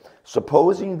church,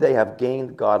 supposing they have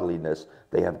gained godliness,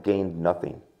 they have gained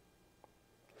nothing.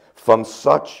 From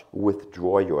such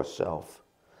withdraw yourself.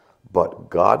 But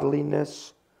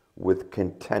godliness with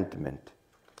contentment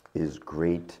is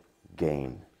great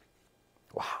gain.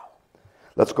 Wow.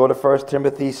 Let's go to 1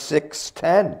 Timothy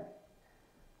 6:10.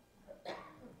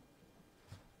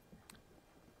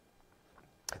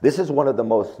 This is one of the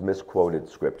most misquoted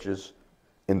scriptures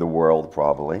in the world,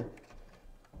 probably.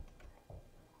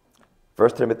 1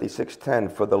 Timothy 6:10,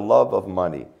 for the love of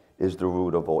money is the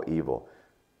root of all evil.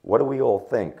 What do we all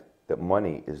think? That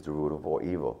money is the root of all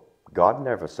evil. God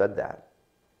never said that.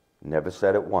 Never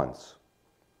said it once.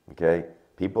 Okay?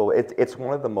 People, it's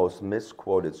one of the most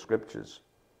misquoted scriptures.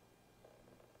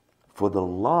 For the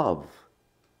love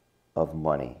of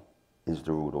money is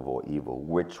the root of all evil,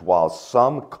 which while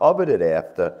some coveted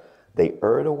after, they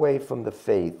erred away from the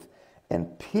faith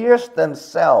and pierce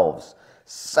themselves,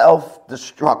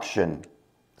 self-destruction,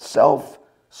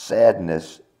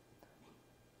 self-sadness,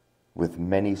 with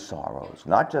many sorrows.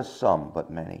 Not just some, but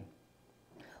many.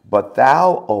 But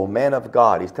thou, O man of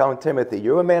God, he's telling Timothy,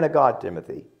 you're a man of God,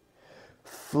 Timothy.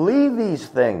 Flee these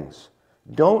things.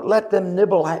 Don't let them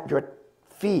nibble at your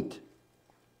feet.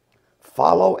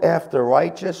 Follow after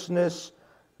righteousness,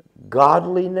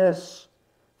 godliness,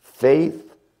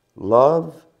 faith,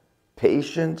 love,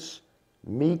 patience,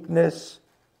 meekness.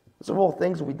 Those are all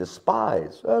things we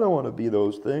despise. I don't want to be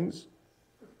those things.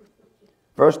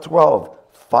 Verse 12,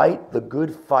 fight the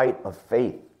good fight of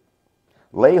faith.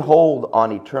 Lay hold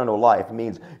on eternal life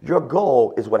means your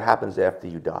goal is what happens after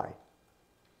you die.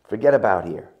 Forget about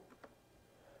here.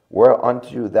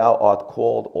 Whereunto thou art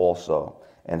called also,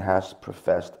 and hast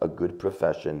professed a good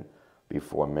profession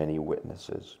before many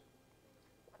witnesses.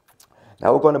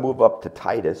 Now we're going to move up to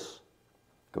Titus.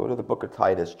 Go to the book of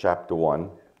Titus, chapter 1.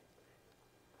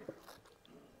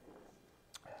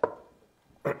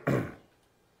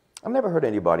 I've never heard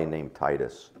anybody named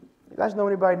Titus. You guys know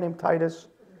anybody named Titus?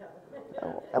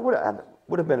 That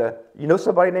would have been a... You know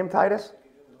somebody named Titus?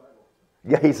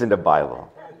 Yeah, he's in the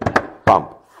Bible.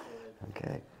 Bump.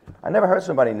 Okay. I never heard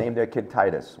somebody name their kid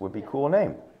Titus. Would be a cool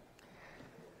name.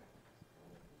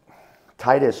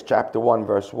 Titus chapter 1,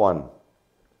 verse 1.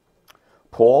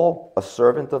 Paul, a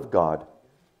servant of God,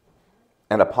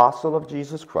 an apostle of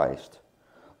Jesus Christ,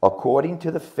 according to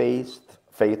the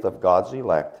faith of God's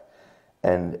elect,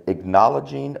 and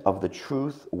acknowledging of the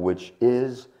truth which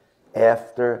is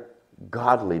after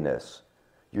godliness.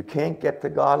 You can't get to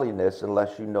godliness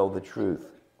unless you know the truth.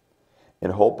 In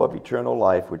hope of eternal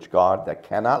life, which God, that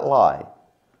cannot lie,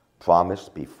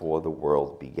 promised before the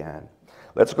world began.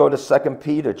 Let's go to 2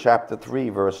 Peter chapter 3,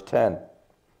 verse 10.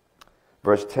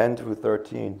 Verse 10 through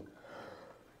 13.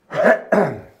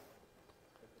 2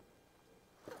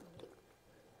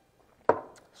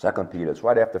 Peter, it's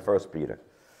right after 1 Peter.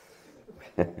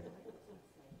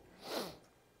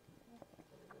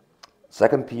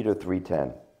 2 Peter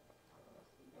 3:10.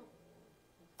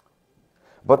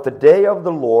 But the day of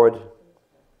the Lord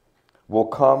will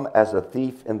come as a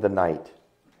thief in the night,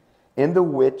 in the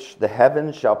which the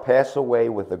heavens shall pass away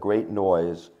with a great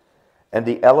noise, and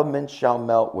the elements shall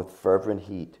melt with fervent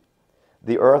heat.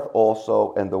 The earth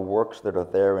also and the works that are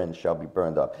therein shall be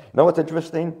burned up. You know what's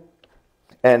interesting?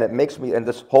 And it makes me, and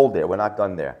just hold there, we're not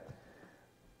done there.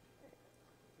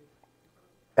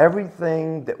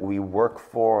 Everything that we work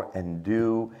for and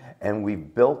do, and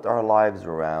we've built our lives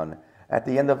around, at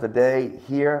the end of the day,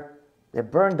 here, they're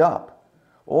burned up.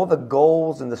 All the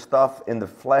goals and the stuff in the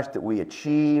flesh that we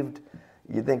achieved,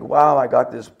 you think, wow, I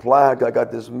got this plaque, I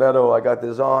got this medal, I got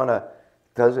this honor.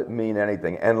 Doesn't mean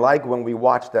anything. And like when we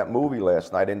watched that movie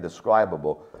last night,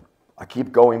 Indescribable, I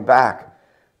keep going back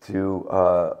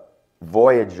to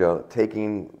Voyager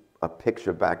taking a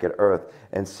picture back at Earth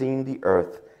and seeing the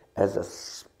Earth as a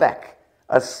speck,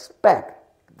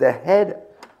 the head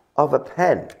of a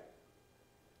pen.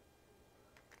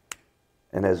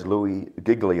 And as Louis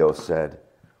Giglio said,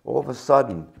 all of a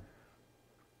sudden,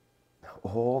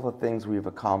 all the things we've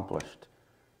accomplished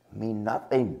mean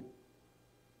nothing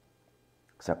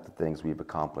except the things we've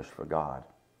accomplished for God.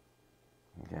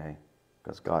 Okay?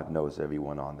 Because God knows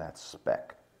everyone on that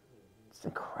speck. It's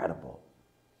incredible.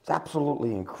 It's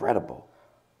absolutely incredible.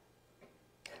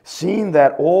 Seeing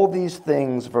that all these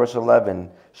things, verse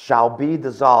 11, shall be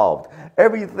dissolved.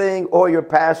 Everything, all your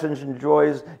passions and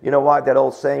joys, you know what, that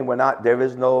old saying, there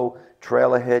is no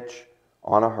trailer hitch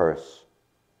on a hearse.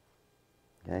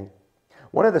 Okay?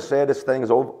 One of the saddest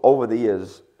things over the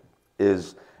years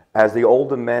is, as the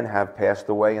older men have passed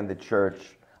away in the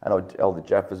church, I know Elder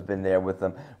Jeff has been there with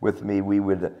me, we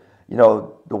would,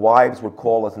 the wives would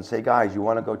call us and say, guys, you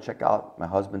want to go check out my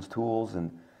husband's tools and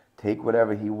take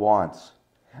whatever he wants.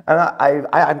 And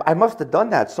I must have done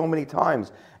that so many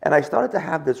times. And I started to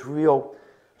have this real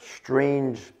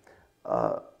strange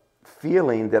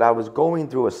feeling that I was going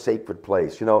through a sacred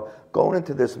place, going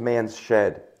into this man's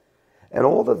shed. And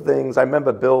all the things, I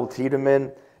remember Bill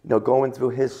Tiedemann, going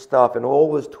through his stuff and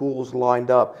all his tools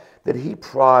lined up that he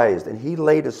prized and he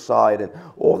laid aside, and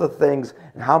all the things,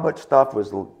 and how much stuff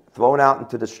was thrown out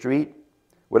into the street.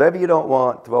 Whatever you don't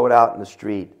want, throw it out in the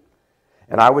street.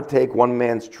 And I would take one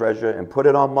man's treasure and put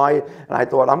it on and I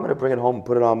thought, I'm going to bring it home and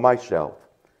put it on my shelf.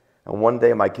 And one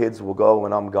day my kids will go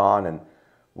when I'm gone, and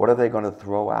what are they going to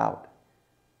throw out?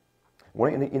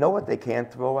 You know what they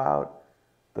can't throw out?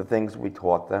 The things we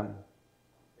taught them.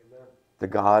 Amen. The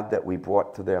God that we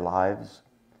brought to their lives.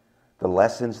 The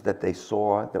lessons that they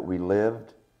saw, that we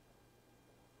lived.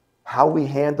 how we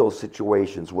handle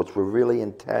situations, which were really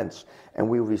intense, and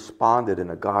we responded in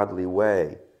a godly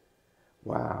way.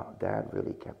 Wow, Dad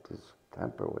really kept his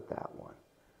temper with that one.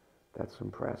 That's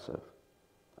impressive.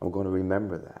 I'm going to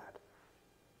remember that.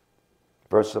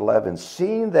 Verse 11,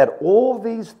 seeing that all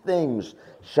these things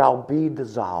shall be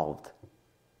dissolved,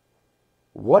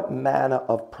 what manner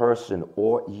of person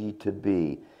ought ye to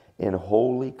be in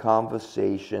holy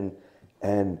conversation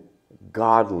and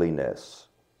godliness?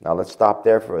 Now let's stop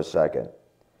there for a second.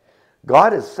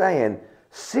 God is saying,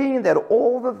 seeing that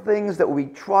all the things that we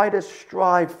try to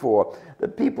strive for, the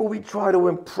people we try to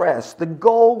impress, the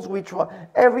goals we try,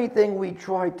 everything we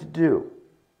try to do,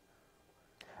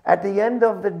 at the end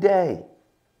of the day,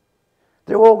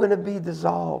 they're all going to be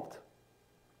dissolved.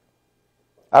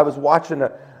 I was watching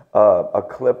a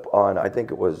clip on, I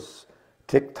think it was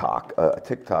TikTok, a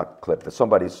TikTok clip that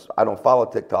somebody's, I don't follow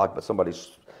TikTok, but somebody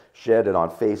shared it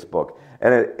on Facebook.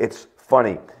 And it's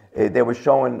funny. They were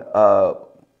showing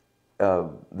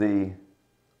the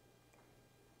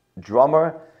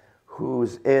drummer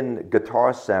who's in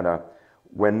Guitar Center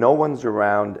when no one's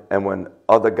around and when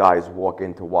other guys walk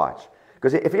in to watch.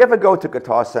 Because if you ever go to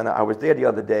Guitar Center, I was there the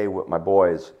other day with my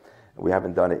boys. We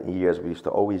haven't done it in years. We used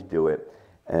to always do it.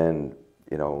 And,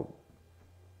 you know,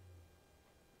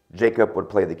 Jacob would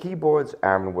play the keyboards,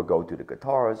 Aaron would go to the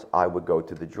guitars, I would go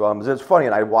to the drums. It's funny,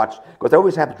 and I'd watch, because they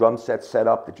always have drum sets set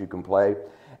up that you can play,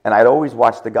 and I'd always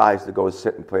watch the guys that go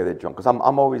sit and play the drum, because I'm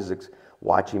always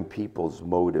watching people's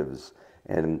motives,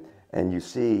 and you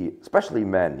see, especially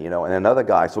men, you know, and another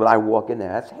guy, so when I walk in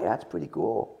there, that's pretty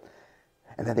cool.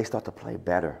 And then they start to play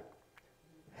better,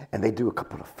 and they do a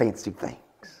couple of fancy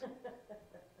things.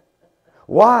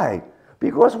 Why?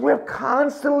 Because we're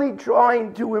constantly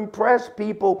trying to impress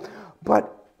people,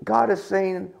 but God is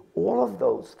saying all of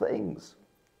those things,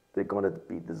 they're going to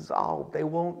be dissolved. They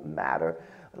won't matter.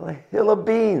 A hill of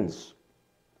beans.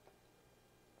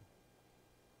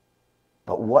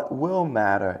 But what will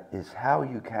matter is how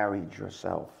you carried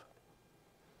yourself.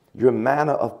 Your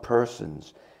manner of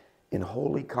persons in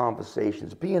holy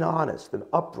conversations, being honest and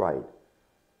upright,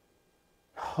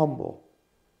 humble,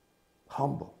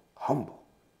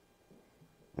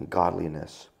 and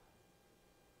godliness.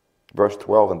 Verse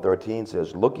 12 and 13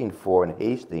 says, looking for and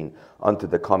hasting unto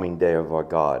the coming day of our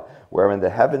God, wherein the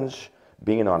heavens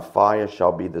being on fire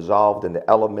shall be dissolved, and the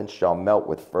elements shall melt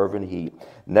with fervent heat.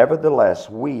 Nevertheless,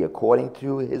 we, according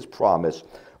to his promise,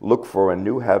 look for a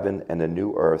new heaven and a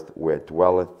new earth where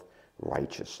dwelleth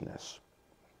righteousness.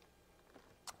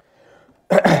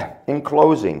 In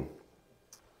closing,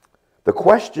 the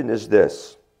question is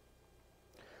this: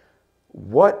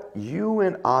 what you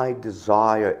and I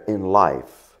desire in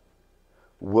life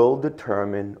will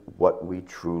determine what we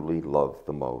truly love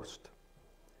the most.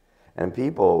 And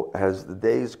people, as the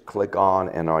days click on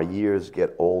and our years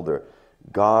get older,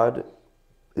 God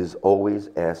is always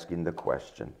asking the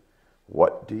question,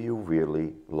 what do you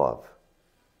really love?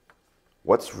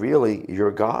 What's really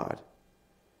your God?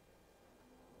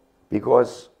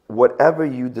 Because whatever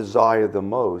you desire the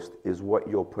most is what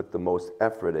you'll put the most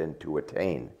effort in to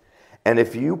attain. And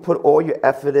if you put all your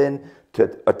effort in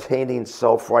to attaining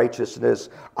self-righteousness,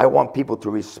 I want people to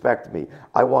respect me.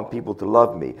 I want people to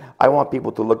love me. I want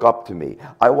people to look up to me.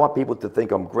 I want people to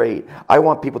think I'm great. I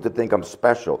want people to think I'm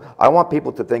special. I want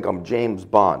people to think I'm James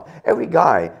Bond. Every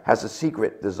guy has a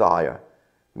secret desire.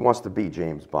 He wants to be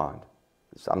James Bond.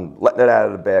 So I'm letting it out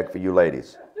of the bag for you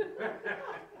ladies.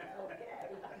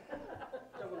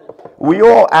 We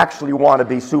all actually want to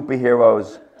be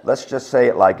superheroes. Let's just say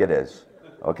it like it is.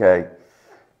 Okay?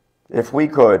 If we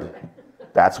could,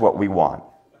 that's what we want.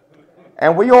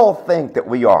 And we all think that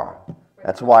we are.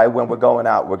 That's why when we're going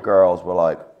out with girls, we're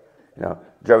like, you know,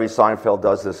 Jerry Seinfeld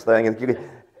does this thing, and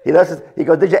he does this, he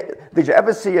goes, did you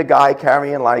ever see a guy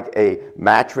carrying like a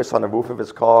mattress on the roof of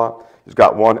his car? He's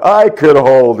got one, I could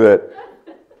hold it.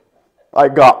 I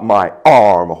got my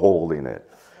arm holding it.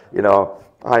 You know,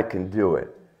 I can do it.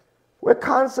 We're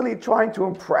constantly trying to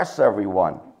impress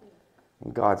everyone.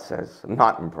 And God says, I'm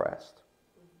not impressed.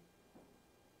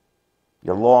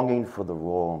 You're longing for the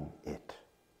wrong it.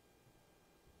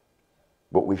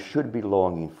 What we should be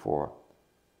longing for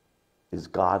is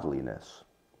godliness.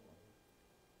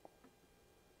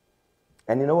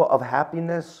 And you know what? Of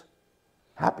happiness,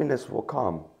 happiness will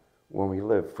come when we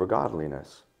live for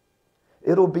godliness.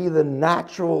 It'll be the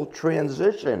natural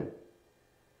transition,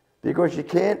 because you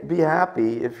can't be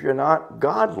happy if you're not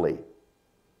godly.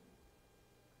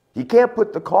 You can't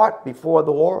put the cart before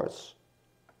the horse.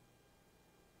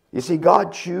 You see,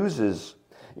 God chooses.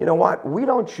 You know what? We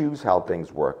don't choose how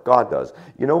things work. God does.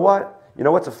 You know what? You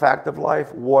know what's a fact of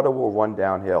life? Water will run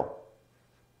downhill.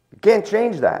 You can't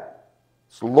change that.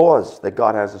 It's laws that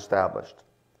God has established.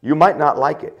 You might not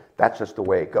like it. That's just the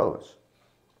way it goes.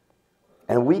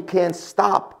 And we can't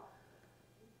stop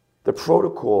the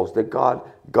protocols that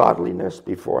godliness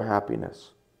before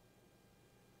happiness.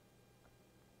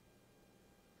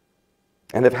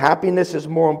 And if happiness is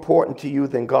more important to you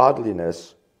than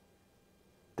godliness,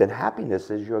 then happiness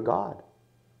is your God.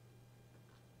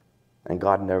 And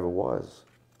God never was.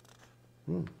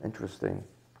 Interesting.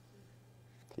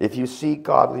 If you seek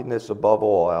godliness above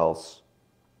all else,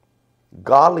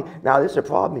 now there's a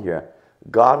problem here.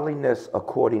 Godliness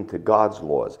according to God's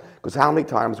laws. Because how many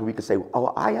times we could say, oh,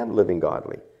 I am living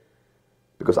godly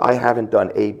because I haven't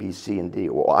done A, B, C, and D,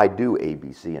 or I do A,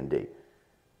 B, C, and D.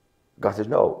 God says,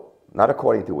 no, not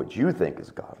according to what you think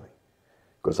is godly,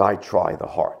 because I try the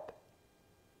heart.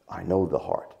 I know the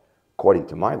heart according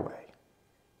to my way.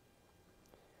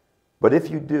 But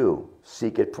if you do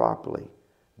seek it properly,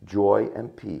 joy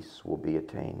and peace will be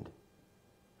attained,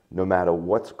 no matter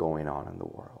what's going on in the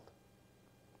world.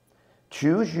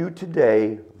 Choose you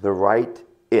today the right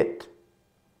it,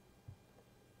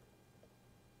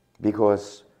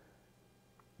 because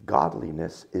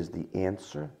godliness is the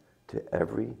answer to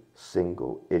every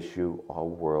single issue our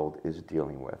world is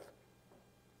dealing with.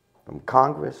 From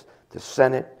Congress to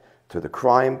Senate to the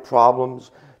crime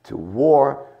problems to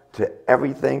war to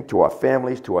everything, to our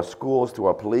families, to our schools, to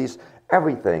our police,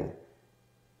 everything.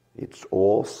 It's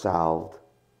all solved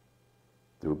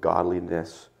through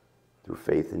godliness, through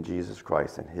faith in Jesus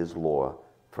Christ and His law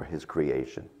for His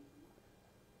creation.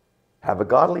 Have a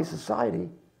godly society,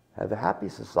 have a happy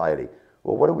society.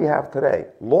 Well, what do we have today?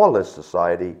 Lawless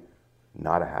society,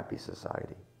 not a happy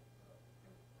society.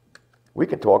 We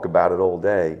can talk about it all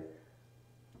day.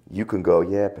 You can go,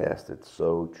 yeah, Pastor, it's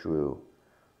so true.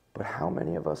 But how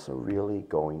many of us are really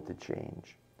going to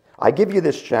change? I give you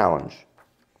this challenge.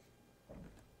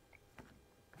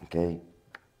 Okay?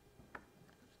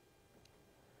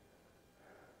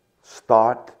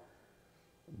 Start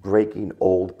breaking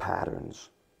old patterns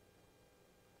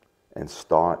and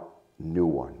start new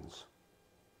ones.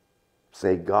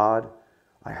 Say, God,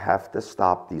 I have to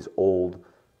stop these old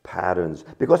patterns,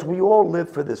 because we all live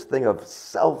for this thing of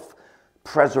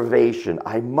self-preservation.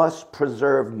 I must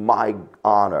preserve my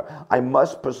honor. I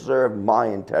must preserve my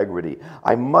integrity.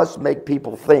 I must make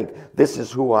people think this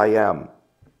is who I am.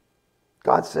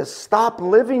 God says, stop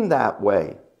living that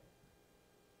way,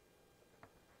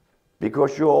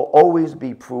 because you'll always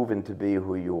be proven to be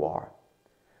who you are.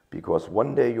 Because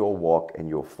one day you'll walk and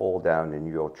you'll fall down and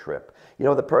you'll trip. You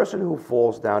know, the person who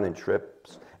falls down and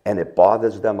trips and it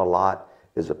bothers them a lot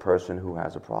is a person who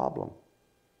has a problem.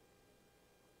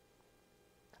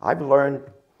 I've learned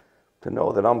to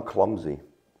know that I'm clumsy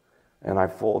and I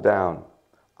fall down.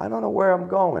 I don't know where I'm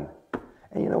going.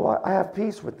 And you know what? I have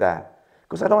peace with that,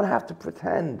 because I don't have to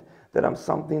pretend that I'm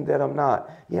something that I'm not.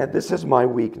 Yeah, this is my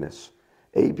weakness.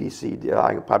 A, B, C, D.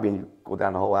 I could probably go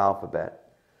down the whole alphabet.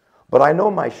 But I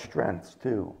know my strengths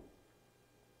too.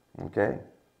 Okay?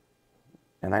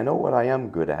 And I know what I am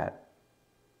good at.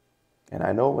 And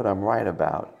I know what I'm right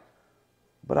about.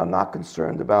 But I'm not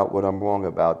concerned about what I'm wrong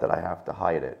about, that I have to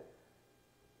hide it.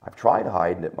 I've tried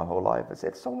hiding it my whole life.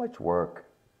 It's so much work.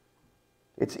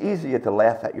 It's easier to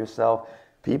laugh at yourself.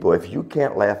 People, if you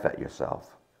can't laugh at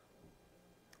yourself,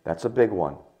 that's a big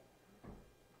one.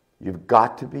 You've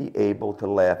got to be able to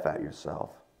laugh at yourself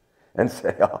and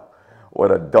say, oh,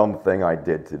 what a dumb thing I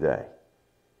did today.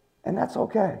 And that's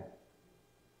okay.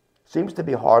 Seems to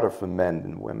be harder for men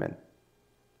than women.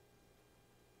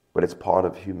 But it's part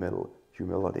of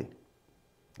humility.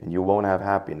 And you won't have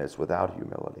happiness without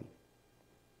humility.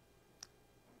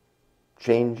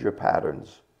 Change your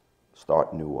patterns.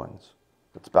 Start new ones.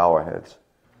 Let's bow our heads.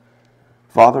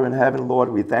 Father in heaven, Lord,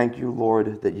 we thank you,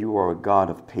 Lord, that you are a God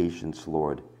of patience,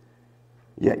 Lord.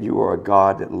 Yet you are a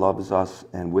God that loves us,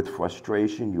 and with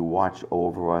frustration you watch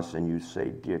over us and you say,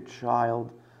 dear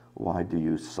child, why do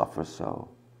you suffer so?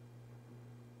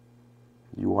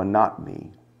 You are not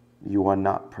me. You are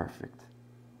not perfect.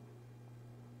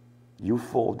 You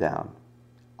fall down.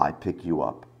 I pick you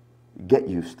up. Get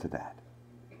used to that.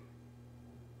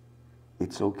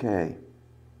 It's okay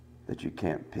that you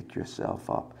can't pick yourself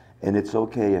up. And it's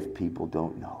okay if people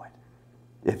don't know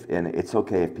it. And it's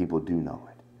okay if people do know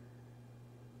it.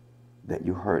 That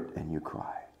you hurt and you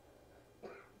cry.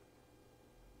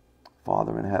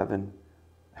 Father in heaven,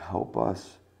 help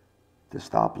us to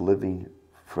stop living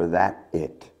for that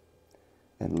it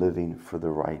and living for the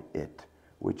right it,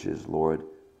 which is, Lord,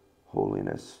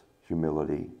 holiness,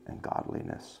 humility, and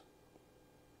godliness.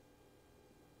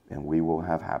 And we will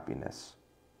have happiness.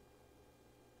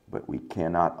 But we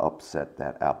cannot upset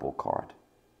that apple cart.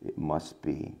 It must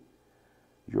be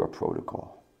your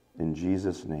protocol. In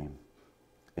Jesus' name,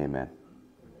 amen.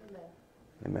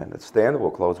 Amen. Let's stand. We'll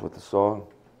close with the song.